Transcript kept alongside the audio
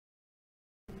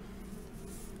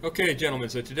Okay, gentlemen,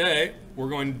 so today we're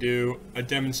going to do a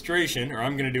demonstration, or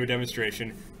I'm going to do a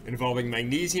demonstration involving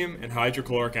magnesium and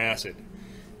hydrochloric acid.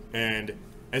 And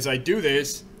as I do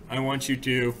this, I want you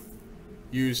to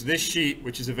use this sheet,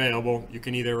 which is available. You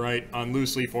can either write on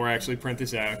loose leaf or actually print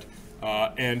this out,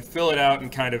 and fill it out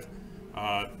and kind of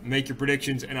make your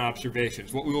predictions and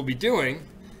observations. What we will be doing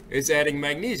is adding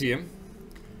magnesium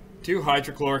to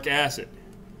hydrochloric acid.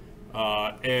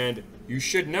 And you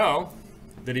should know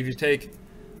that if you take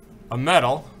a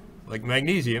metal like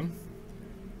magnesium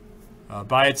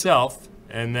by itself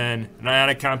and then an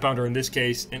ionic compound, or in this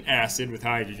case an acid with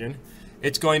hydrogen,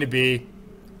 it's going to be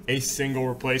a single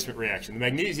replacement reaction. The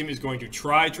magnesium is going to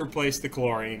try to replace the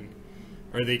chlorine,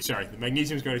 or the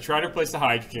magnesium is going to try to replace the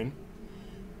hydrogen,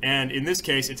 and in this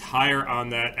case it's higher on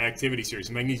that activity series.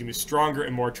 The magnesium is stronger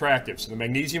and more attractive, so the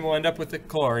magnesium will end up with the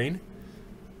chlorine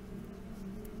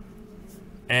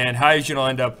and hydrogen will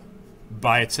end up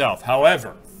by itself.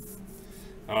 However,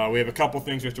 we have a couple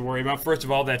things we have to worry about. First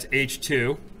of all, that's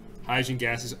H2. Hydrogen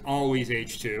gas is always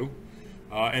H2.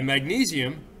 And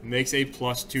magnesium makes a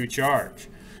 +2 charge.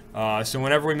 So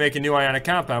whenever we make a new ionic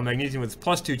compound, magnesium with its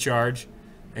 +2 charge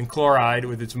and chloride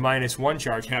with its -1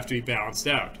 charge have to be balanced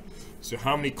out. So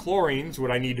how many chlorines would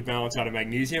I need to balance out a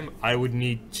magnesium? I would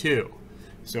need 2.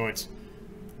 So it's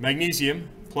magnesium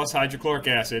plus hydrochloric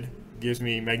acid gives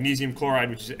me magnesium chloride,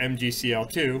 which is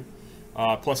MgCl2,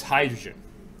 plus hydrogen.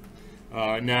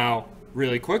 Now,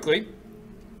 really quickly,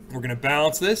 we're going to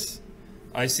balance this.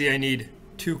 I see I need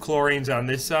 2 chlorines on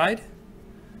this side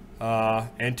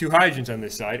and 2 hydrogens on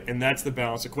this side, and that's the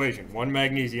balance equation. 1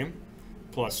 magnesium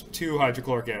plus 2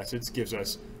 hydrochloric acids gives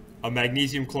us a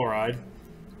magnesium chloride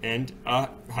and a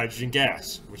hydrogen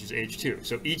gas, which is H2.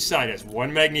 So each side has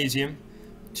 1 magnesium,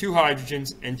 2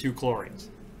 hydrogens, and 2 chlorines.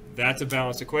 That's a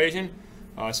balanced equation.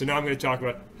 So now I'm going to talk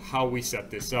about how we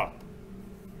set this up.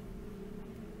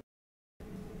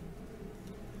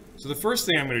 So the first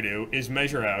thing I'm going to do is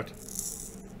measure out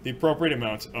the appropriate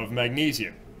amounts of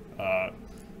magnesium.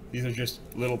 These are just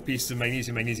little pieces of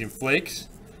magnesium flakes.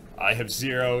 I have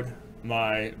zeroed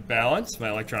my balance, my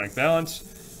electronic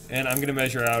balance, and I'm going to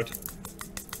measure out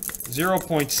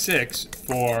 0.6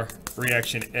 for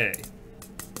reaction A.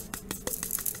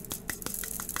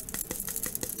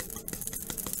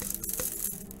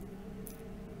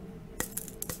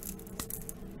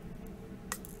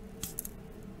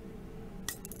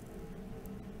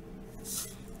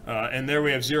 And there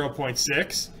we have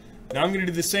 0.6. Now I'm going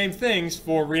to do the same things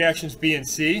for reactions B and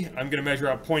C. I'm going to measure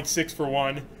out 0.6 for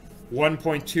one,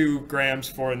 1.2 grams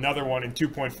for another one, and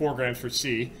 2.4 grams for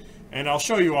C. And I'll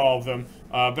show you all of them,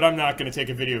 but I'm not going to take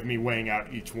a video of me weighing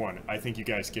out each one. I think you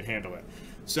guys can handle it.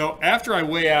 So after I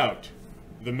weigh out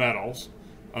the metals,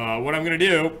 what I'm going to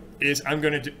do is I'm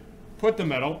going to put the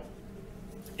metal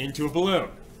into a balloon.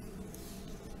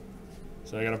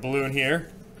 So I got a balloon here.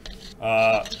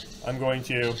 I'm going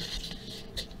to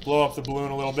blow up the balloon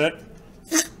a little bit.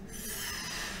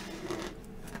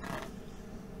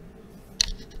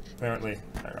 Apparently,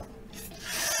 I don't know.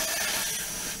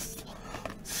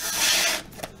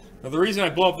 Now the reason I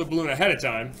blow up the balloon ahead of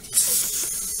time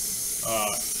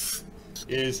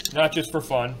is not just for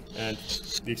fun and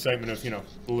the excitement of,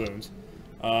 balloons.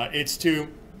 It's to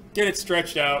get it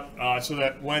stretched out so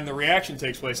that when the reaction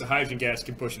takes place, the hydrogen gas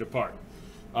can push it apart.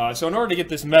 So in order to get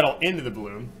this metal into the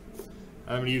balloon,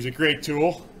 I'm going to use a great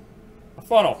tool, a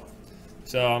funnel.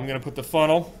 So I'm going to put the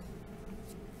funnel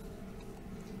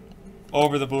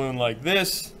over the balloon like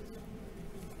this.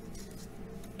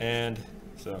 And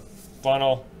so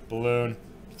funnel, balloon,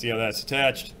 see how that's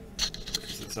attached.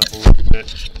 Raise this up a little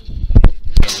bit.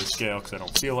 Out of the scale because I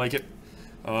don't feel like it.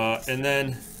 And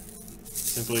then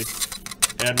simply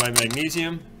add my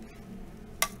magnesium.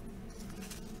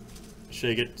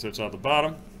 Shake it so it's on the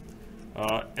bottom.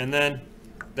 And then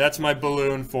that's my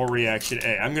balloon for reaction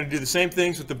A. I'm going to do the same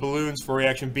things with the balloons for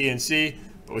reaction B and C,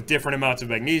 but with different amounts of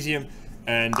magnesium,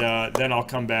 and then I'll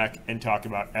come back and talk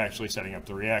about actually setting up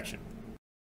the reaction.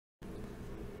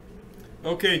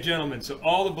 Okay, gentlemen, so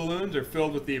all the balloons are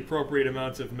filled with the appropriate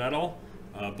amounts of metal.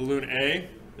 Balloon A,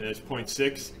 there's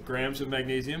 0.6 grams of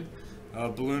magnesium.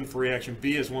 Balloon for reaction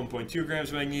B has 1.2 grams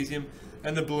of magnesium,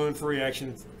 and the balloon for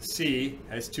reaction C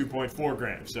has 2.4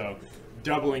 grams. So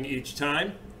doubling each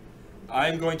time.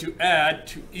 I'm going to add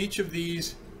to each of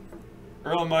these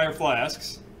Erlenmeyer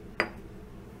flasks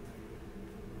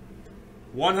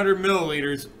 100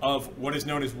 milliliters of what is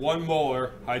known as 1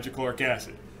 molar hydrochloric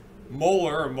acid.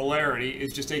 Molar, or molarity,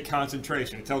 is just a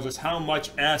concentration. It tells us how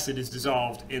much acid is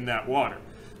dissolved in that water.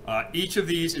 Each of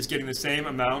these is getting the same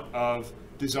amount of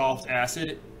dissolved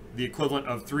acid, the equivalent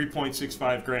of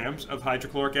 3.65 grams of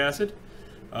hydrochloric acid.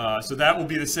 So that will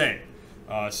be the same.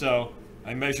 So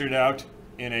I measured it out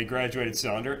in a graduated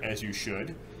cylinder, as you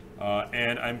should,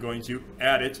 and I'm going to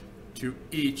add it to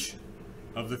each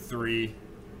of the 3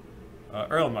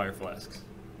 Erlenmeyer flasks.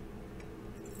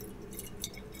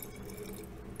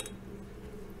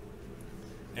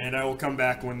 And I will come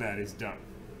back when that is done.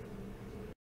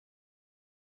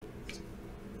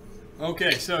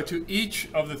 Okay, so to each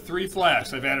of the 3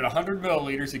 flasks, I've added 100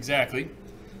 milliliters exactly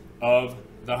of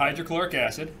the hydrochloric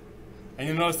acid. And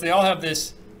you'll notice they all have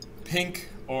this pink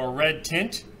or red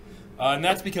tint. And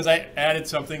that's because I added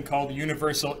something called the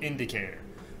universal indicator.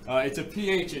 It's a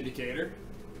pH indicator.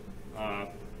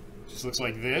 Just looks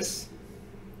like this.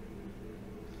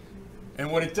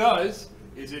 And what it does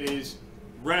is it is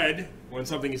red when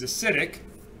something is acidic.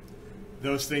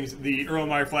 Those things, the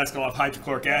Erlenmeyer flask will have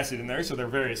hydrochloric acid in there, so they're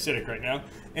very acidic right now.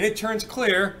 And it turns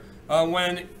clear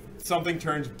when something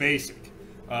turns basic.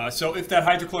 So if that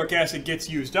hydrochloric acid gets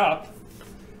used up,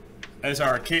 as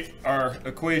our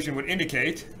equation would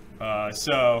indicate,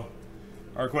 so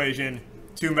our equation,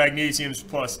 2 magnesiums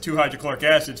plus 2 hydrochloric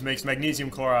acids makes magnesium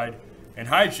chloride and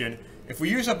hydrogen. If we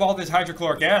use up all this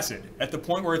hydrochloric acid, at the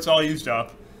point where it's all used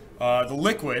up, the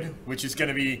liquid, which is going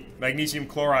to be magnesium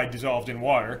chloride dissolved in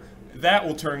water, that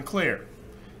will turn clear.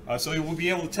 So you will be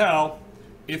able to tell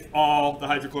if all the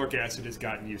hydrochloric acid has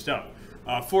gotten used up.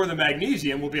 For the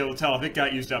magnesium, we'll be able to tell if it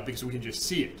got used up because we can just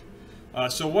see it.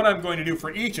 So what I'm going to do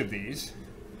for each of these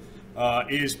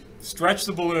is stretch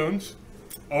the balloons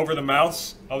over the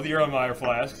mouths of the Erlenmeyer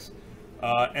flasks,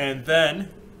 and then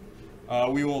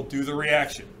we will do the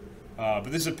reaction. But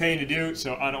this is a pain to do,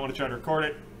 so I don't want to try to record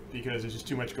it because there's just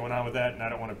too much going on with that and I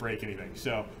don't want to break anything.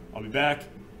 So I'll be back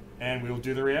and we will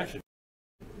do the reaction.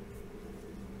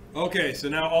 Okay, so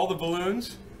now all the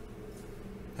balloons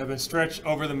have been stretched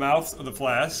over the mouths of the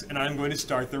flasks, and I'm going to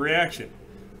start the reaction.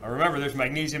 Remember, there's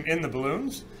magnesium in the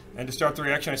balloons, and to start the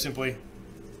reaction I simply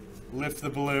lift the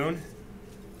balloon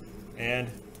and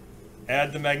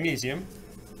add the magnesium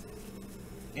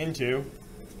into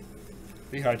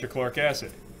the hydrochloric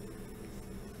acid.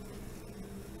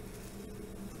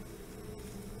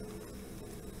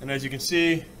 And as you can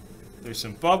see, there's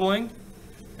some bubbling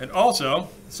and also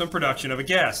some production of a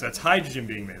gas. That's hydrogen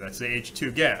being made. That's the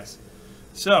H2 gas.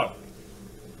 So,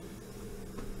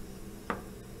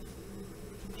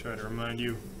 try to remind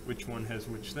you which one has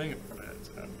which thing. That's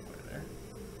out of the way there.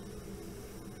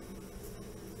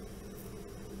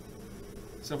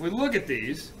 So if we look at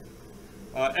these,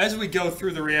 as we go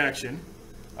through the reaction,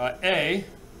 A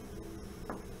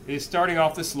is starting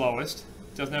off the slowest.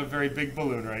 Doesn't have a very big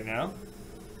balloon right now.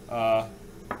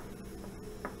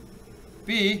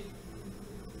 B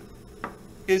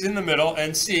is in the middle,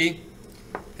 and C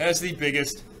has the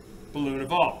biggest balloon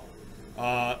of all.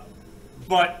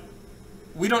 But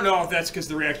we don't know if that's because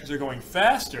the reactions are going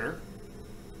faster,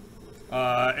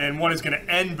 and one is going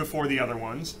to end before the other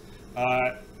ones,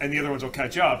 and the other ones will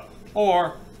catch up,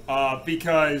 or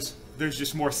because there's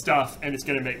just more stuff and it's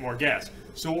going to make more gas.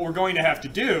 So what we're going to have to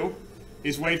do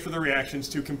is wait for the reactions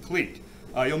to complete.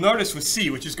 You'll notice with C,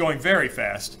 which is going very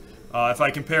fast, if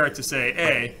I compare it to, say,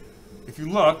 A, if you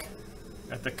look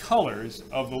at the colors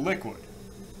of the liquid,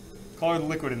 color of the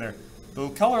liquid in there, the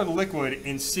color of the liquid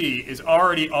in C is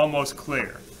already almost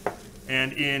clear.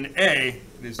 And in A,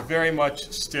 it is very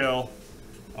much still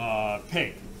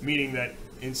pink, meaning that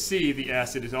in C, the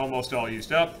acid is almost all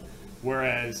used up,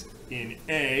 whereas in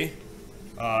A,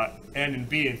 and in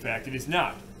B, in fact, it is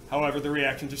not. However, the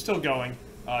reactions are still going,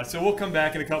 so we'll come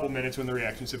back in a couple minutes when the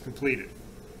reactions have completed.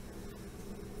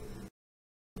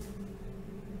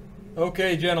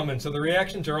 Okay, gentlemen, so the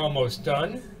reactions are almost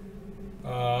done.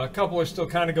 A couple are still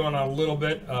kind of going on a little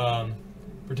bit,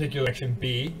 particularly reaction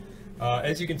B.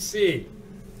 As you can see,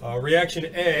 reaction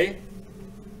A,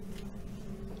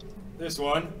 this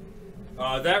one,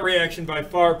 that reaction by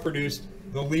far produced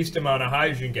the least amount of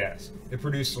hydrogen gas. It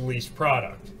produced the least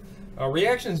product.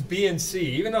 Reactions B and C,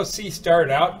 even though C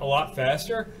started out a lot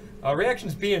faster,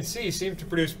 reactions B and C seem to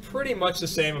produce pretty much the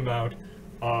same amount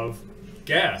of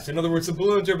gas. In other words, the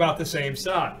balloons are about the same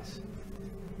size.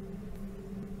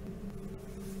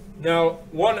 Now,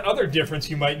 one other difference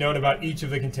you might note about each of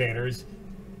the containers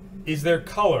is their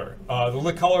color,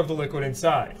 the color of the liquid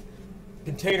inside.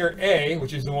 Container A,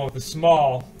 which is the one with the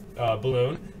small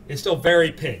balloon, is still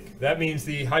very pink. That means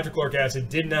the hydrochloric acid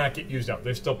did not get used up.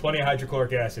 There's still plenty of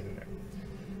hydrochloric acid in there.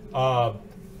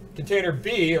 Container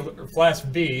B, or flask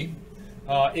B,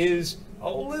 is a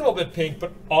little bit pink,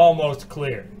 but almost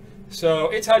clear. So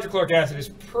its hydrochloric acid is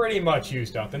pretty much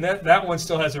used up, and that one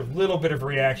still has a little bit of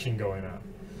reaction going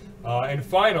on. And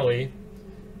finally,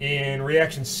 in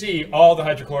reaction C, all the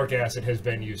hydrochloric acid has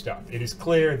been used up. It is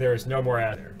clear, there is no more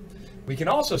acid there. We can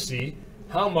also see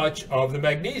how much of the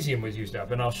magnesium was used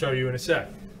up, and I'll show you in a sec.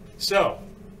 So,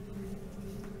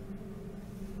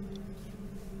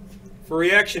 for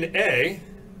reaction A,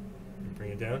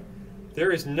 bring it down,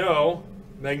 there is no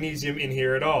magnesium in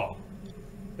here at all.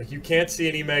 Like, you can't see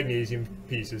any magnesium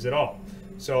pieces at all.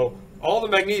 So all the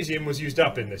magnesium was used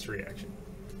up in this reaction.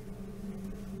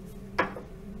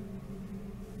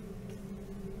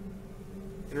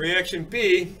 In reaction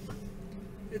B,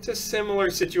 it's a similar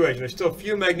situation. There's still a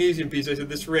few magnesium pieces. I said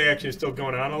this reaction is still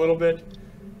going on a little bit.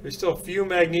 There's still a few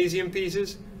magnesium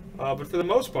pieces, but for the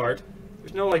most part,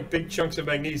 there's no like big chunks of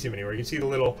magnesium anywhere. You can see the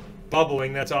little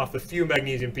bubbling, that's off the few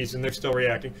magnesium pieces, and they're still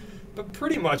reacting. But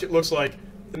pretty much it looks like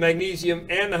the magnesium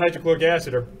and the hydrochloric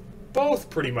acid are both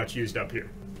pretty much used up here.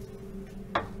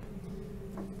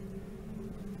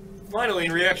 Finally,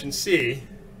 in reaction C, let's see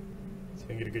if I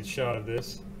can get a good shot of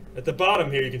this. At the bottom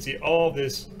here, you can see all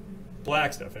this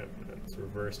black stuff. It's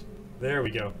reversed. There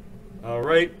we go.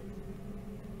 Right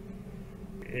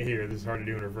here, this is hard to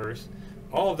do in reverse.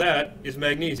 All of that is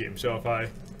magnesium. So if I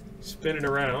spin it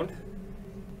around,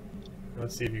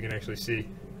 let's see if you can actually see.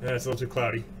 It's a little too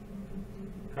cloudy.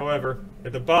 However,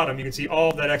 at the bottom, you can see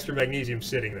all of that extra magnesium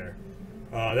sitting there.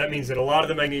 That means that a lot of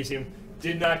the magnesium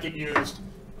did not get used,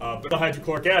 but the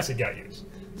hydrochloric acid got used.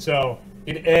 So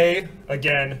in A,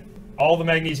 again, all the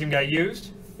magnesium got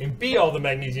used. In B, all the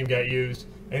magnesium got used.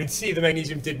 And in C, the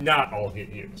magnesium did not all get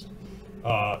used.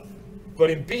 But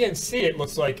in B and C, it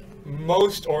looks like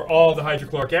most or all of the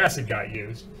hydrochloric acid got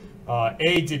used.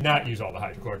 A did not use all the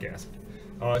hydrochloric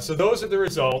acid. So those are the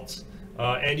results,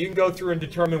 and you can go through and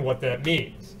determine what that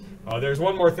means. There's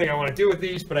one more thing I want to do with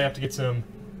these, but I have to get some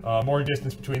more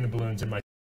distance between the balloons and my...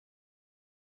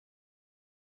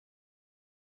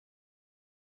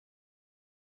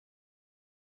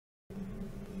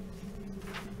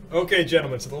 Okay,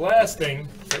 gentlemen, so the last thing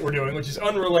that we're doing, which is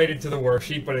unrelated to the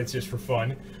worksheet, but it's just for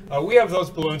fun, we have those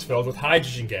balloons filled with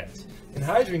hydrogen gas. And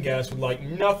hydrogen gas would like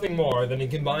nothing more than to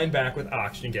combine back with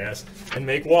oxygen gas and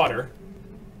make water,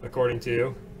 according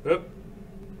to,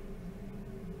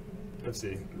 let's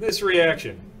see, this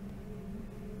reaction.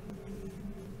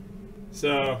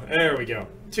 So, there we go.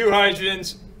 2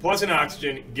 hydrogens plus an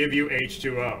oxygen give you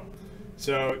H2O.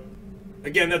 So,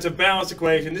 again, that's a balanced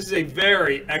equation. This is a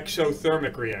very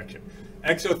exothermic reaction.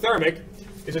 Exothermic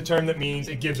is a term that means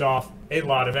it gives off a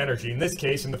lot of energy, in this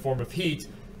case in the form of heat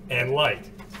and light.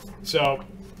 So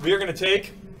we are going to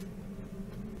take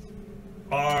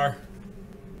our,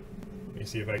 let me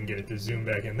see if I can get it to zoom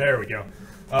back in. There we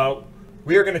go.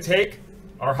 We are going to take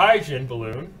our hydrogen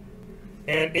balloon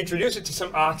and introduce it to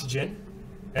some oxygen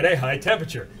at a high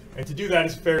temperature. And to do that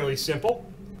is fairly simple.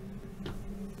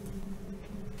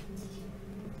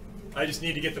 I just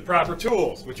need to get the proper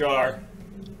tools, which are,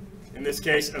 in this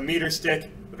case, a meter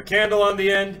stick with a candle on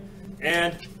the end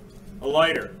and a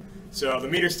lighter. So the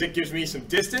meter stick gives me some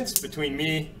distance between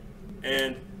me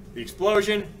and the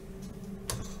explosion,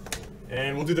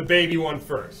 and we'll do the baby one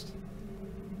first.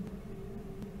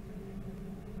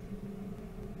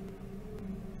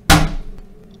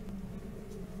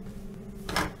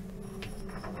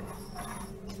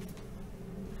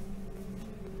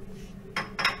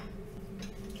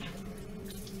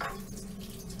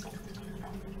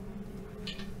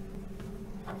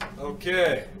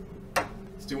 Okay,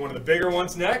 let's do one of the bigger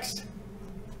ones next.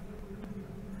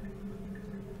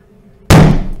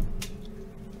 A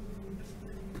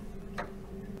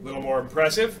little more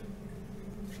impressive.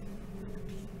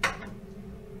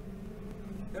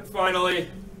 And finally,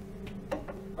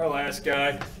 our last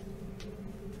guy.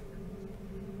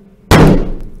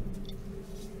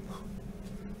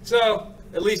 So,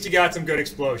 at least you got some good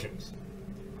explosions.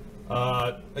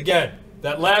 Again,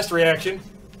 that last reaction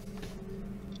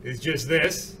is just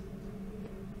this.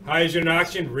 Hydrogen and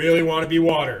oxygen really want to be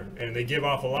water, and they give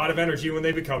off a lot of energy when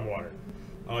they become water.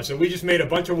 So we just made a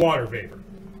bunch of water vapor.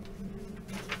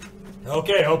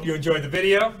 Okay, hope you enjoyed the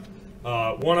video.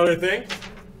 One other thing,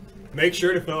 make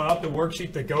sure to fill out the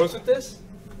worksheet that goes with this.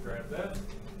 Grab that.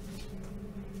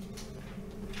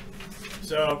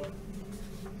 So,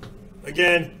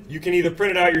 again, you can either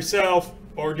print it out yourself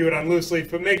or do it on loose leaf,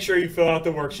 but make sure you fill out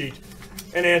the worksheet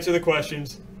and answer the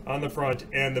questions on the front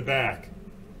and the back.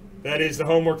 That is the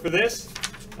homework for this.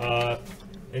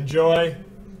 Enjoy.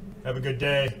 Have a good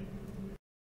day.